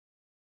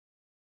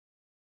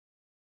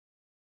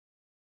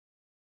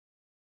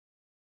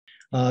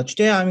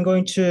Today, I'm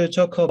going to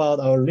talk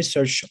about our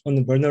research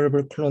on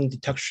vulnerable clone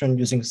detection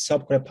using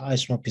subgraph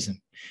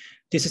isomorphism.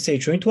 This is a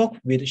joint work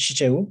with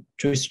Sijae,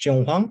 Joyce,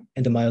 Whang,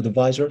 and my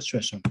advisor,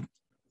 Sooel.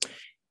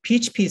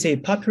 PHP is a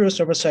popular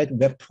server-side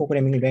web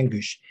programming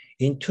language.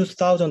 In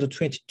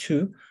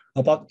 2022,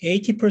 about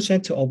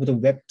 80% of the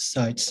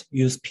websites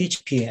use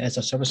PHP as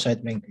a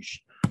server-side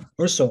language.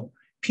 Also,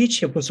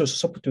 PHP open source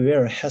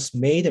software has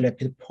made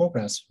rapid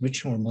progress,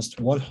 reaching almost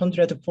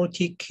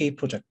 140K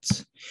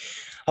projects.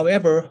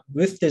 However,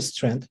 with this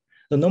trend,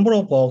 the number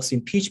of bugs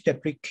in PHP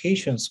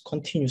applications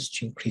continues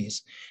to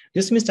increase.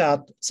 This means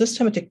that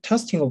systematic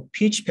testing of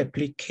PHP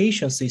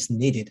applications is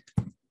needed.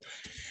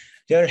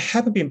 There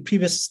have been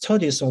previous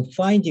studies on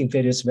finding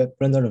various web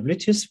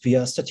vulnerabilities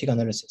via static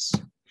analysis.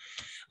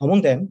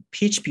 Among them,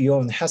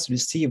 PHP has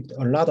received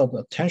a lot of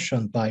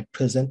attention by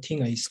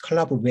presenting a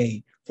scalable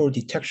way for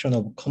detection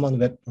of common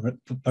web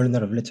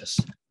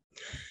vulnerabilities.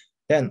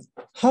 Then,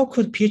 how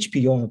could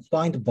PHP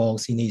find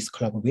bugs in a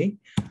scalable way?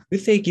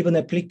 With a given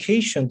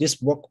application,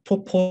 this work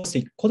proposed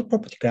a code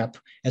property graph,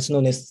 as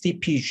known as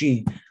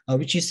CPG,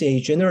 which is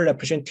a general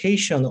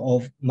representation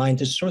of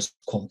mined source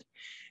code.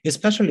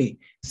 Especially,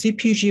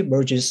 CPG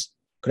merges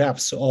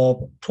graphs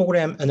of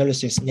program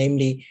analysis,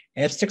 namely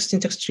abstract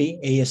syntax tree,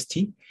 AST,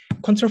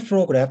 control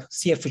flow graph,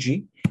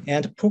 CFG,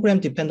 and program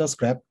dependence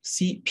graph,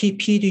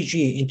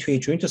 PDG, into a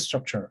joint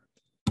structure.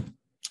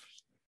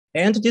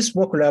 And this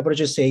work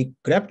leverages a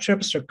graph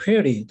traverser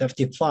query that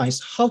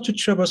defines how to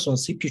traverse on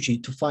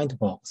CPG to find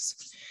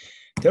bugs.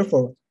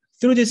 Therefore,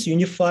 through this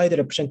unified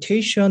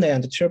representation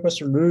and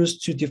traversal rules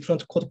to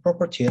different code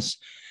properties,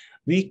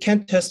 we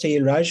can test a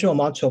larger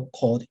amount of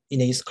code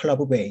in a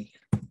scalable way.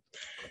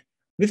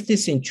 With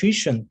this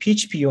intuition,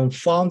 PHP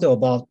found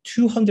about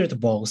 200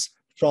 bugs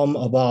from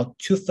about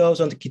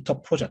 2,000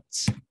 GitHub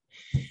projects.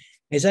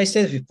 As I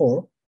said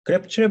before,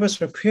 graph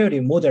traversal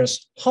query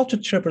models how to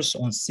traverse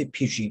on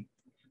CPG.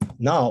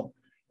 Now,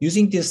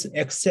 using this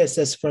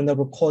XSS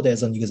vulnerable code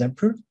as an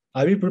example,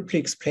 I will briefly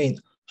explain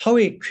how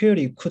a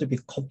query could be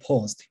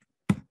composed.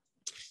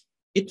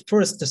 It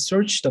first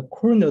searches the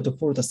core node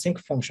for the sync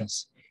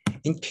functions.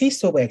 In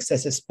case of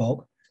XSS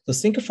bug, the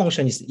sync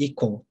function is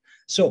equal.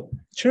 So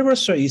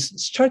traversal is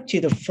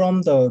started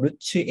from the root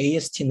to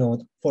AST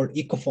node for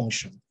equal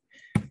function.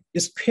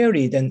 This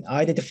query then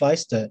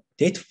identifies the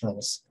data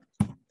flows.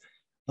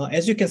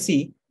 As you can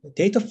see,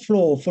 data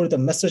flow for the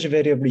message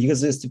variable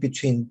exists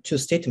between two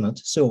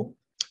statements. So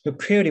the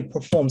query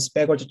performs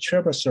backward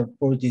traversal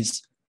for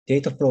this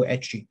data flow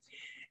entry.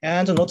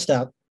 And note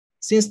that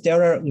since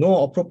there are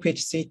no appropriate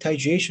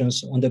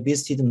sanitizations on the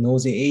visited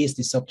node's AST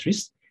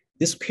subtrees,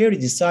 this query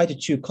decided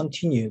to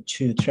continue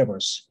to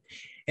traverse.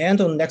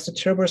 And on next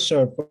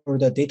traversal for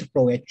the data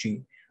flow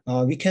entry,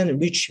 we can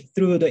reach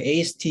through the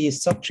AST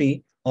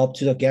subtree up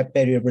to the gap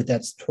variable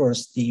that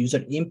stores the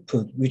user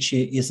input, which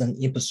is an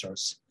input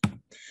source.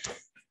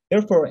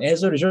 Therefore,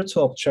 as a result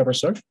of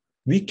traversal,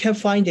 we can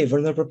find a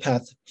vulnerable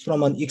path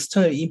from an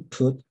external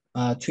input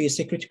to a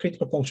security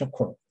critical function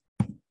core.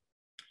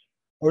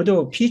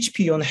 Although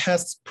PHP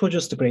has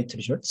produced great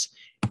results,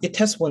 it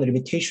has one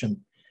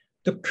limitation.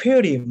 The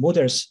query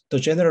models the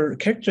general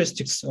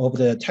characteristics of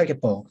the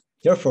target bug.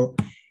 Therefore,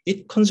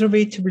 it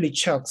conservatively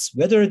checks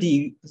whether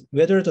the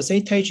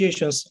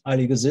sanitizations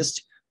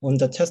exist on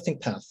the testing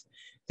path.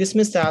 This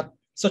means that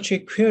such a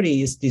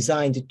query is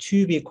designed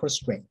to be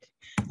coarse-grained,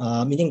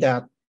 meaning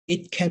that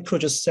it can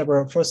produce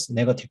several false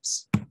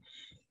negatives.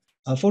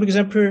 For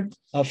example,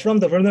 from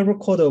the vulnerable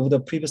code of the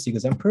previous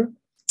example,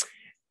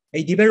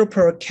 a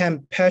developer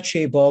can patch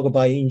a bug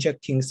by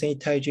injecting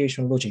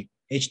sanitization logic,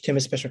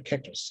 HTML special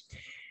characters.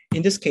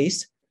 In this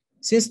case,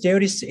 since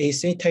there is a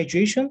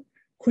sanitization,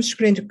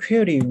 coarse-grained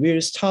query will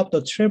stop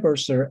the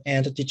traversal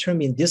and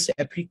determine this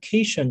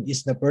application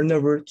is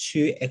vulnerable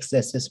to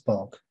XSS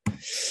bug.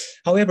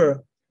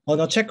 However, an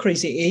attacker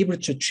is able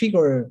to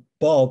trigger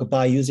bug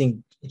by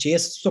using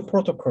JS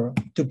protocol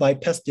to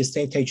bypass this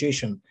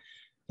sanitization.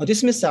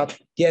 This means that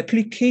the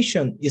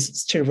application is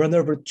still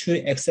vulnerable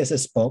to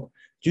XSS bug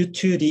due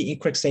to the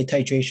incorrect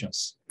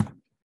sanitizations.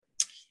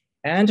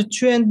 And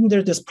to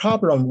handle this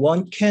problem,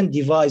 one can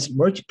devise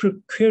multiple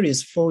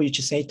queries for each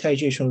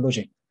sanitization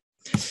logic.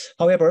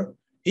 However,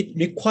 it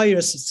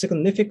requires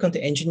significant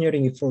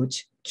engineering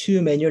effort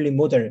to manually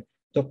model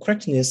the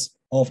correctness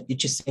of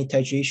each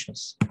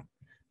sanitizations.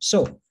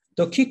 So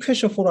the key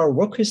question for our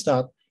work is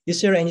that, is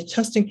there any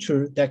testing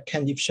tool that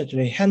can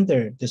efficiently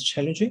handle this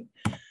challenge?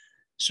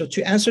 So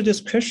to answer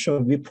this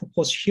question, we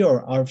propose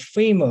here our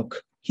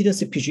framework,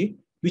 HiddenCPG,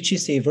 which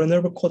is a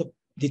vulnerable code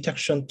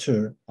detection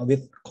tool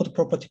with code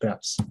property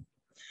graphs.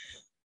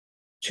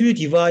 To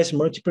devise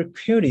multiple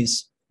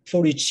queries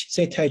for each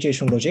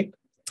sanitization logic,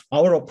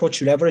 our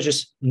approach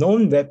leverages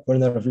known web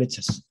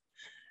vulnerabilities,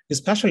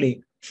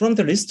 especially from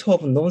the list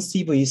of known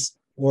CVEs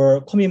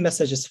or commit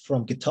messages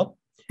from GitHub.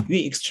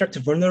 We extract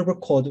vulnerable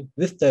code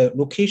with the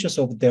locations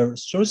of their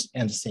source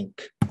and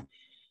sink.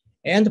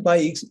 And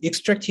by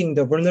extracting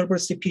the vulnerable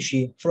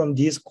CPG from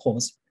these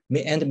codes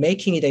and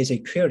making it as a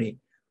query,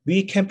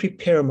 we can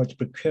prepare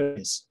multiple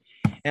queries.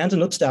 And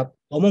note that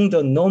among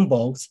the known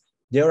bugs,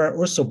 there are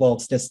also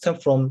bugs that stem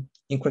from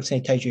incorrect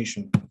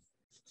sanitization.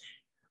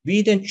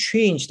 We then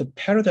changed the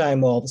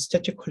paradigm of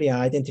statically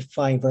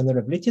identifying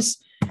vulnerabilities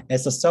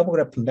as a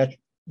subgraph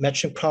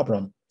matching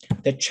problem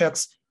that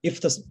checks if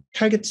the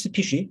target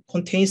CPG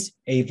contains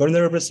a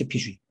vulnerable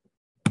CPG.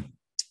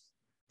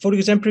 For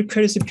example,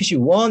 query CPG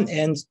 1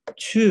 and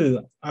 2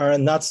 are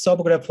not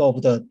subgraph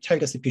of the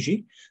target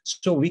CPG,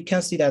 so we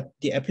can see that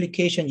the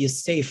application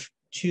is safe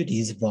to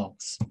these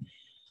bugs.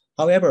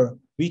 However,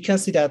 we can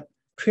see that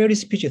query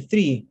CPG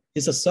 3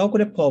 is a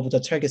subgraph of the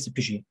target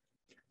CPG.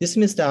 This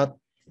means that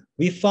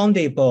we found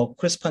a bug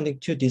corresponding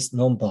to this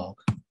known bug.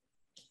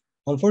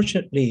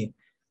 Unfortunately,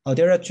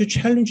 there are two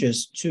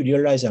challenges to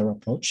realize our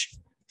approach.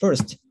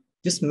 First,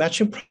 this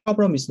matching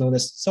problem is known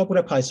as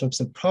subgraph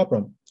isomorphism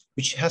problem,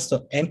 which has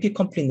the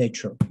NP-complete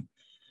nature.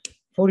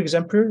 For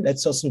example,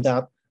 let's assume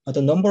that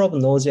the number of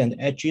nodes and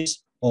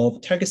edges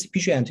of target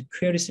CPG and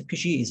query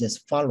CPG is as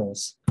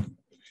follows.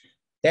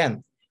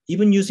 Then,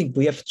 even using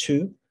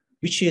VF2,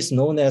 which is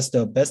known as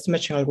the best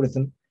matching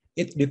algorithm,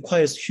 it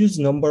requires huge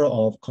number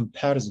of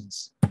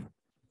comparisons.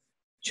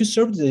 To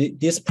solve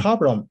this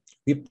problem,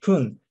 we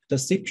prune the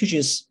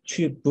CPGs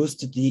to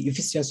boost the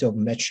efficiency of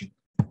matching.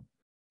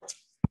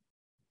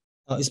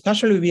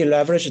 Especially, we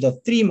leverage the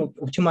three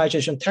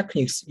optimization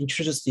techniques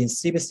introduced in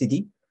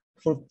CBCD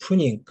for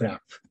pruning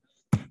graph.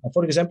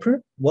 For example,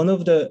 one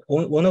of the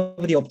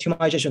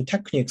optimization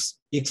techniques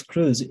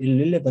excludes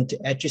irrelevant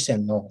edges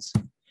and nodes.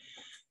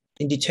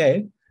 In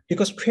detail,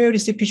 because query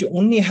CPG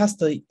only has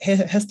the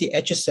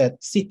edge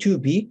set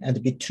C2b and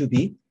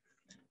B2b,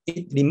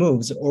 it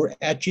removes all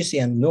edges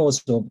and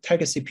nodes of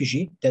target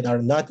CPG that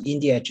are not in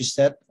the edge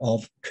set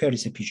of query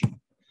CPG.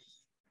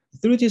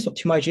 Through this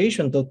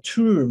optimization, the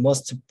tool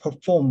must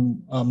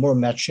perform more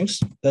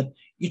matchings, but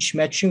each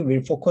matching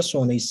will focus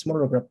on a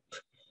smaller graph,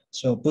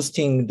 so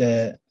boosting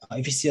the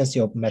efficiency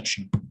of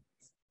matching.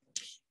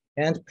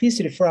 And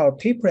please refer our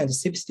paper and the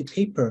CBCD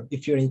paper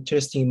if you're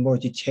interested in more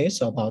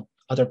details about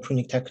other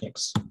pruning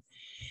techniques.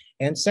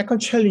 And second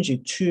challenge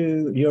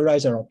to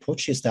realize our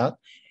approach is that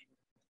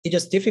it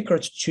is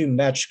difficult to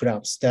match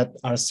graphs that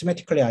are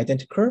semantically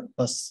identical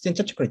but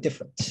syntactically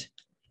different.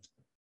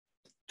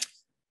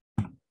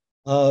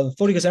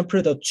 For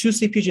example, the two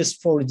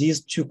CPGs for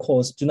these two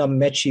codes do not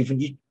match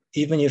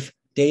even if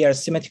they are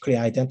semantically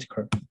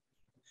identical.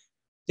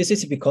 This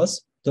is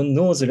because the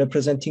nodes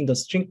representing the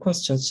string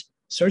constants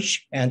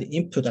search and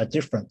input are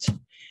different,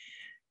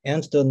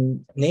 and the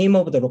name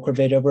of the local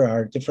variable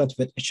are different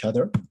with each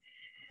other.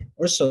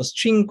 Also,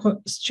 string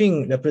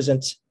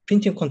represents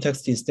printing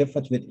context is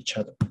different with each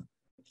other.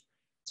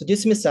 So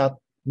this means that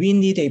we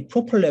need a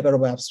proper level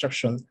of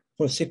abstraction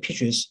for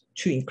CPGs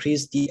to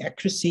increase the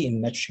accuracy in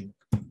matching.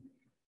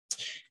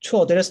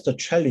 To address the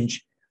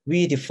challenge,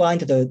 we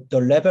defined the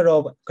level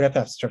of graph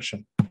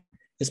abstraction.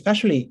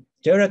 Especially,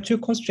 there are two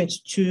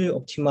constraints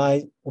to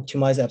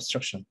optimize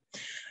abstraction.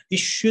 It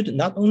should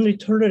not only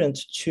tolerate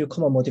to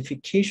common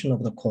modification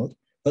of the code,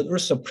 but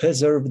also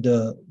preserve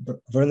the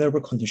vulnerable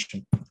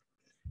condition.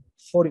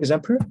 For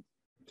example,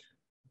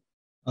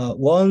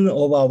 one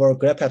of our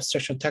graph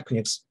abstraction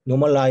techniques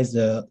normalize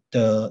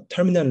the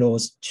terminal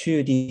nodes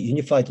to the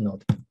unified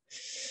node.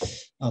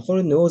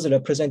 For nodes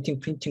representing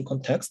printing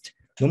context,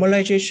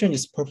 normalization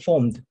is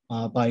performed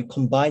by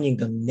combining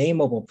the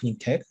name of opening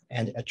tag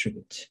and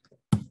attribute.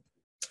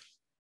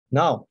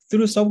 Now,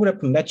 through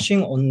subgraph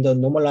matching on the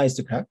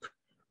normalized graph,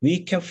 we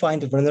can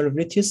find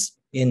vulnerabilities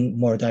in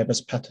more diverse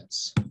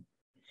patterns.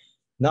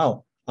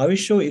 Now, I will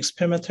show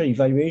experimental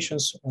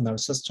evaluations on our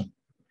system.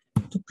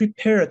 To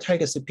prepare a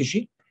target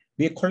CPG,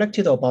 we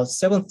collected about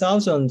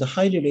 7,000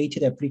 highly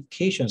rated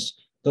applications.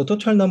 The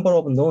total number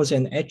of nodes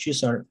and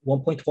edges are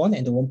 1.1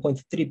 and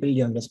 1.3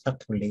 billion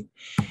respectively.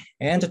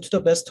 And to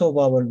the best of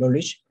our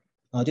knowledge,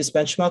 this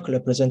benchmark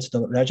represents the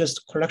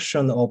largest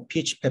collection of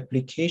PHP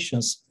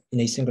applications in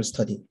a single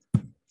study.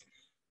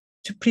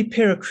 To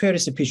prepare a query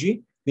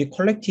CPG, we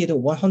collected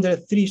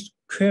 103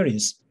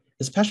 queries.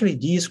 Especially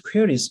these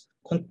queries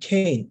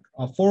contain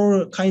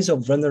 4 kinds of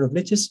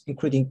vulnerabilities,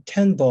 including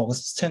 10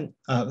 bugs stem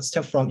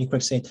from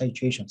incorrect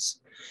sanitizations.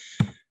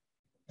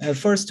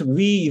 First,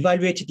 we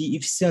evaluated the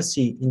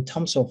efficiency in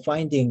terms of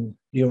finding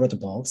real-world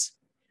bugs.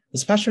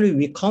 Especially,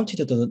 we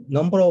counted the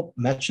number of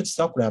matched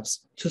subgraphs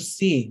to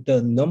see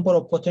the number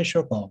of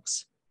potential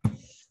bugs.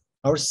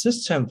 Our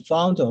system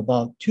found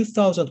about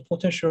 2,000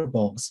 potential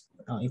bugs,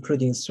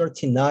 including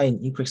 39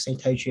 incorrect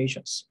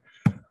sanitizations.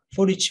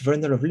 For each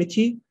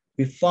vulnerability,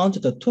 we found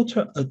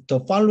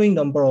the following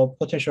number of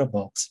potential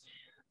bugs.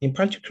 In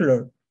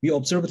particular, we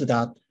observed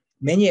that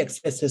many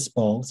XSS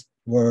bugs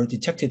were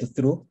detected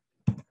through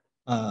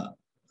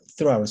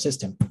our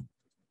system.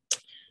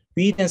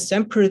 We then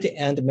sampled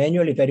and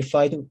manually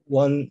verified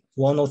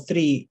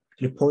 103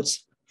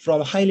 reports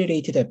from highly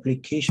rated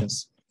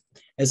applications.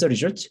 As a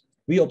result,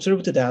 we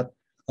observed that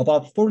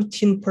about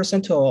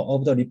 14%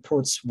 of the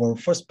reports were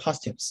false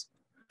positives.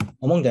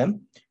 Among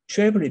them,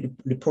 12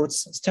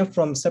 reports stem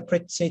from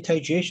separate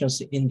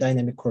sanitizations in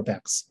dynamic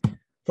callbacks.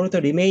 For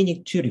the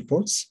remaining 2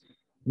 reports,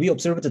 we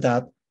observed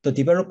that the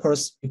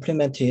developers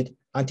implemented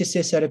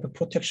anti-CSRF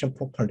protection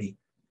properly,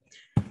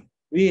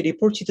 We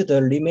reported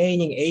the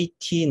remaining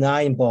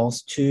 89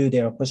 bugs to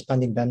their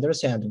corresponding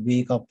vendors, and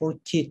we got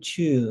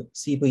 42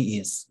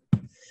 CVEs.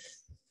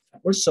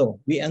 Also,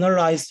 we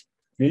analyzed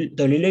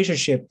the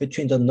relationship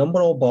between the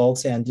number of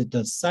bugs and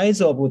the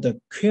size of the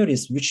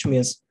queries, which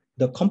means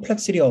the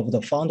complexity of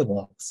the found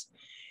bugs.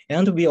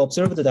 And we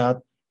observed that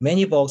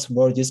many bugs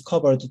were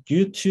discovered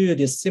due to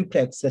this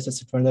simple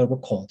access vulnerable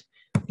code.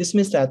 This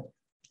means that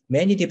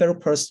many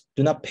developers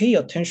do not pay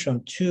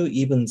attention to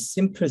even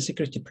simple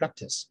security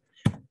practice.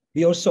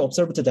 We also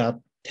observed that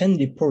 10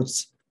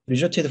 reports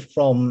resulted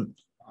from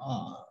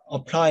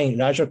applying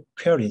larger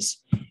queries.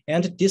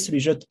 And this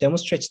result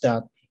demonstrates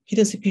that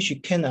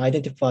HiddenCPG can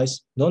identify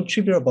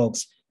non-trivial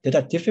bugs that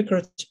are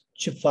difficult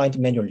to find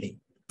manually.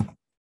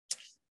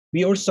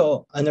 We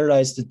also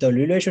analyzed the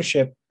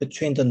relationship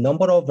between the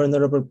number of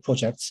vulnerable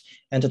projects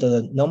and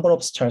the number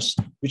of stars,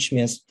 which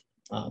means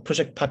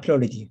project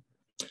popularity.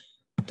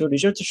 The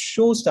results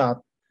show that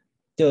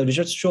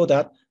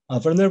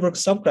vulnerable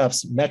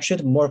subgraphs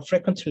matched more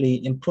frequently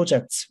in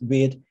projects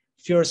with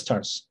fewer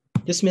stars.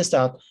 This means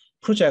that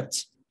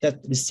projects that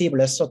receive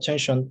less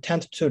attention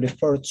tend to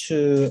refer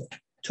to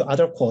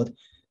other code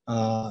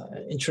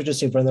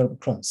introducing vulnerable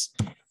clones.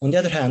 On the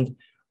other hand,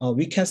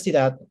 we can see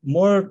that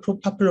more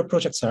popular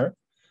projects are,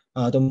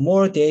 the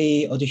more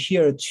they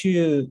adhere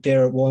to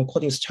their own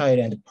coding style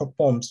and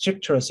perform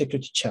stricter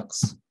security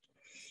checks.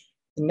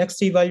 In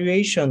next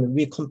evaluation,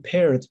 we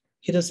compared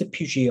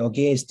HiddenCPG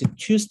against the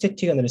two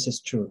static analysis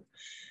tools.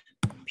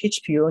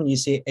 PHP-on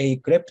is a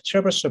graph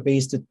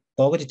traversal-based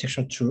bug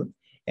detection tool,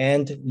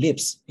 and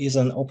LIPS is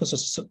an open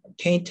source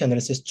taint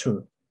analysis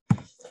tool.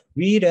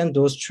 We ran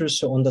those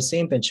tools on the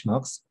same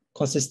benchmarks,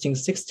 consisting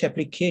 60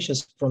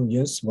 applications from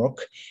Yoon's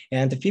work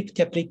and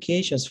 50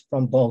 applications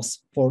from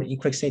bugs for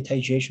incorrect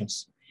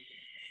sanitizations.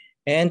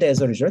 And as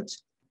a result,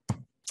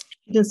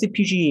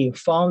 HiddenCPG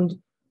found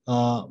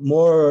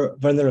more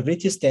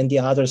vulnerabilities than the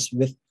others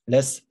with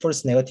less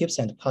false negatives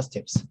and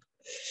positives.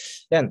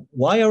 Then,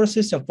 why our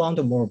system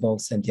found more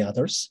bugs than the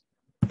others?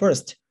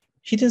 First,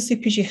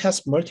 HiddenCPG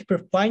has multiple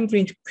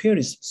fine-grained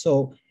queries,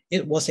 so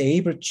it was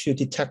able to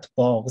detect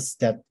bugs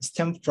that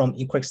stem from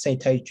incorrect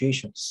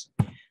sanitizations.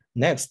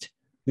 Next,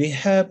 we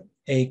have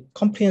a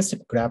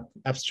comprehensive graph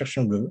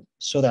abstraction rule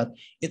so that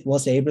it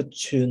was able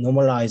to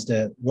normalize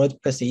the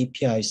WordPress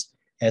APIs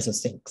as a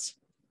sinks.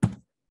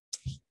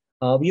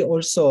 We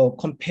also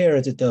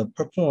compared the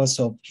performance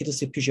of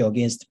HiddenCPG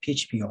against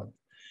PHP-on.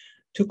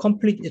 To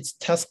complete its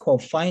task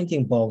of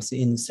finding bugs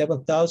in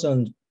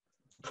 7,000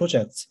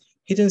 projects,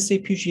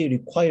 HiddenCPG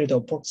required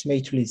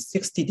approximately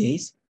 60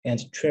 days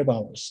and 12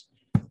 hours.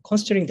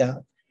 Considering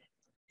that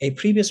a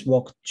previous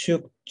work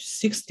took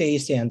 6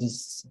 days and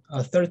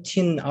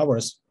 13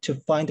 hours to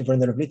find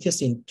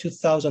vulnerabilities in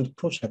 2,000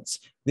 projects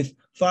with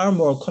far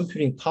more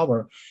computing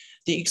power,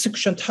 the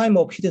execution time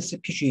of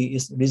HiddenCPG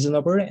is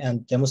reasonable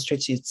and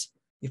demonstrates its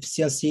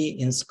efficiency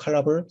in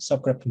scalable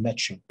subgraph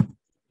matching.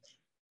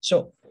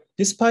 So,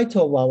 despite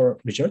of our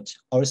result,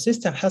 our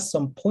system has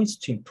some points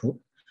to improve.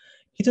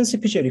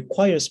 HiddenCPG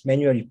requires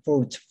manual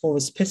effort for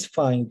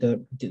specifying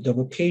the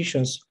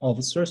locations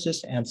of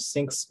sources and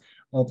sinks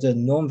of the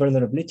known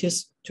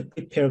vulnerabilities to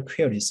prepare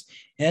queries.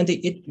 And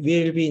it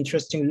will be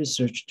interesting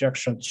research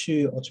direction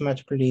to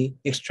automatically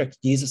extract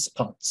these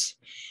spots.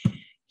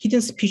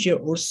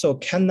 HiddenCPG also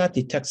cannot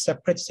detect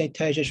separate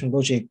sanitization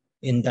logic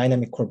in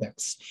dynamic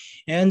callbacks.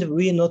 And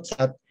we note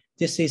that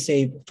this is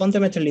a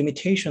fundamental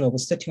limitation of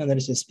static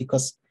analysis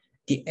because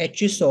the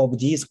edges of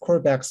these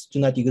callbacks do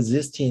not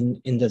exist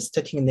in the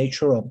static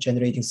nature of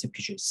generating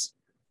CPGs.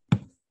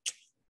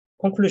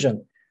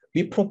 Conclusion,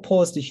 we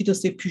proposed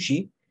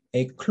HiddenCPG,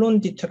 a clone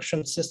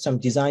detection system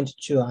designed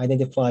to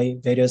identify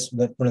various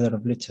web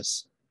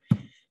vulnerabilities.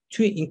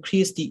 To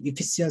increase the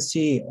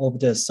efficiency of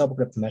the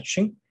subgraph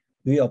matching,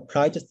 we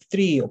applied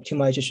 3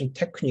 optimization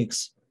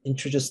techniques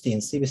introduced in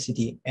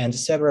CBCD and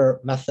several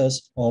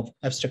methods of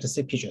abstract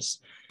CPGs.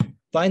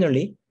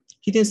 Finally,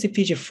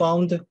 HiddenCPG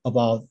found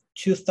about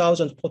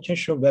 2,000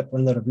 potential web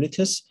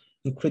vulnerabilities,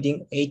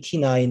 including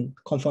 89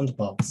 confirmed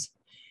bugs.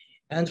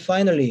 And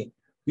finally,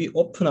 we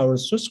open our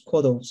source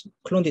code of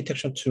clone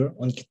detection tool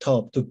on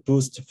GitHub to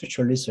boost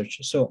future research.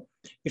 So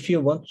if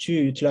you want to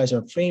utilize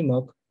our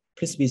framework,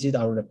 please visit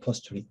our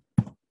repository.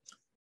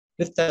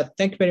 With that,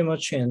 thank you very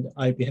much, and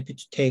I'll be happy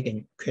to take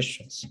any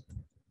questions.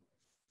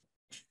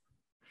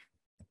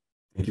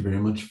 Thank you very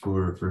much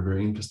for a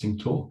very interesting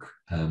talk.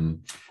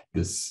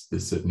 This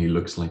certainly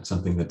looks like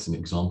something that's an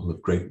example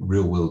of great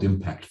real-world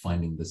impact,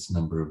 finding this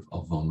number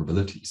of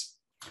vulnerabilities.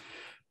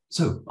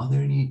 So, are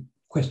there any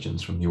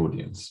questions from the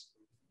audience?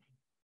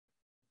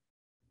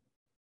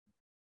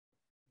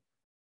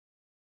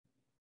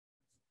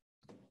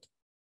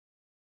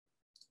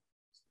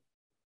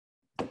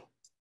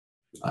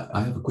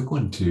 I have a quick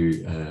one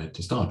to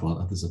start while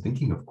others are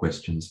thinking of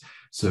questions.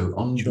 So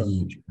on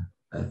the,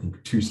 I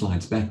think 2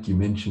 slides back, you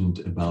mentioned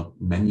about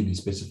manually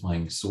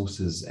specifying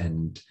sources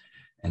and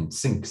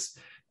sinks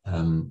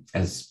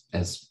as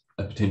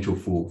a potential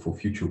for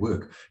future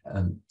work.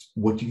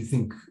 What do you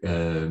think,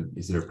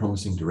 is there a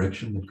promising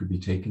direction that could be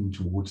taken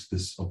towards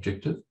this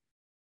objective?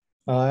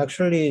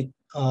 Actually,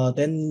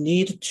 they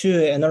need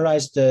to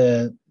analyze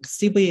the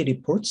CV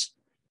reports.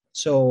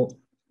 So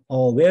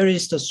where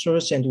is the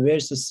source and where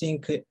is the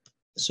sink?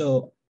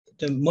 So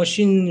the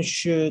machine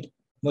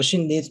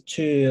needs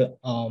to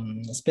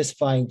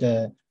specify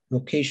the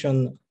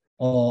location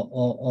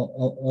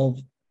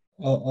of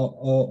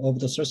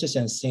the sources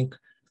and sink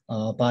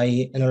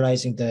by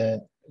analyzing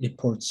the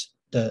reports,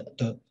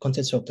 the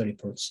contents of the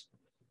reports.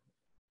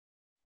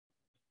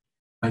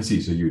 I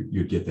see. So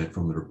you'd get that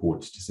from the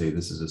reports to say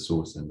this is a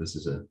source and this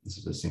is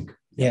a sink.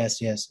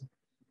 Yes, yes,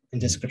 in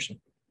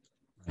description.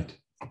 Right.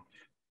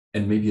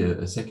 And maybe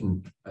a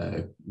second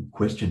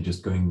question,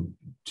 just going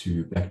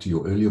back to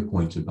your earlier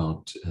point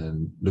about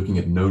looking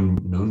at known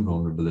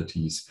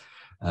vulnerabilities.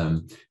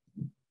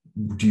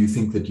 Do you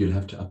think that you'll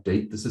have to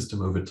update the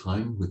system over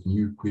time with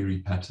new query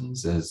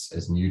patterns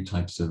as new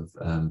types of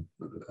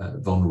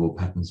vulnerable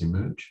patterns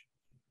emerge?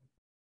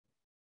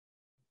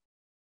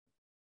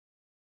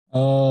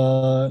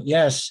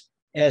 Yes.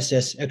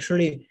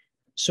 Actually,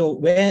 so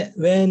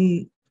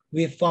when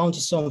we found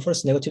some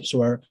first negatives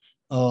were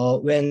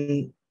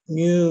when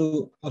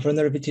new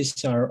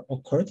vulnerabilities are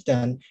occurred,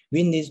 then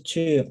we need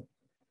to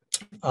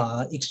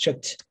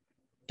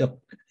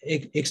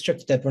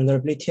extract that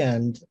vulnerability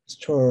and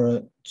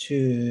store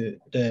to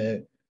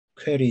the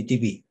query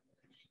DB.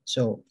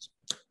 So,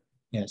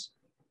 yes.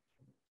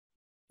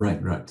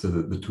 Right. So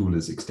the tool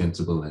is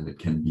extensible and it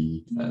can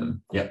be,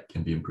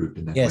 can be improved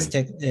in that way.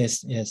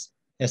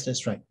 Yes,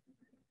 that's right.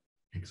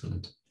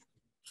 Excellent.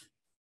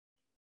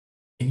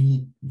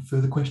 Any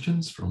further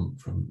questions from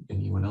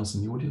anyone else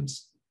in the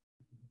audience?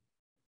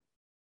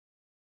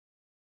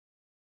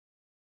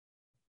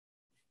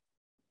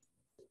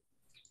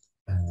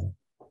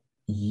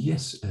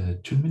 Yes,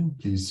 Chunmin,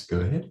 please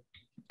go ahead.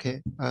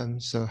 Okay,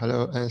 so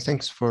hello, and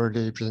thanks for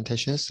the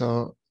presentation.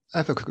 So I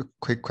have a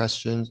quick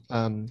question.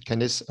 Can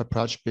this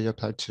approach be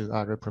applied to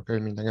other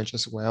programming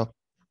languages as well?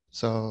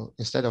 So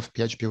instead of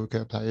PHP, we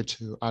could apply it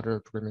to other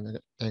programming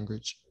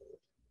language.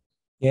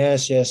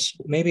 Yes.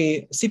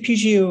 Maybe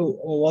CPG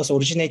was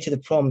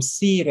originated from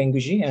C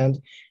language,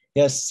 and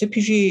yes,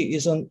 CPG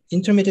is an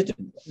intermediate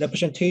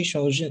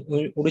representation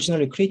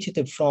originally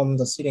created from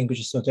the C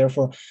language. So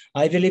therefore,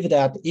 I believe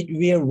that it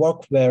will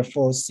work well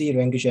for C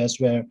language as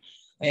well,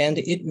 and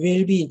it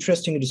will be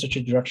interesting research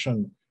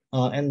direction.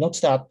 And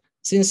note that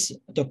since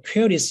the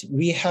queries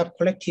we have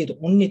collected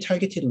only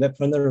targeted web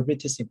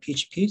vulnerabilities in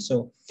PHP,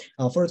 so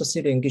for the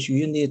C language,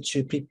 you need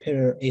to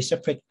prepare a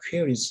separate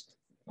queries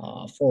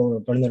for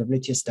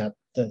vulnerabilities that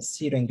the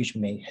C language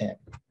may have.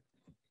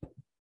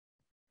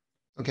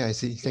 Okay, I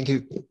see. Thank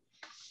you.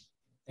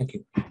 Thank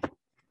you.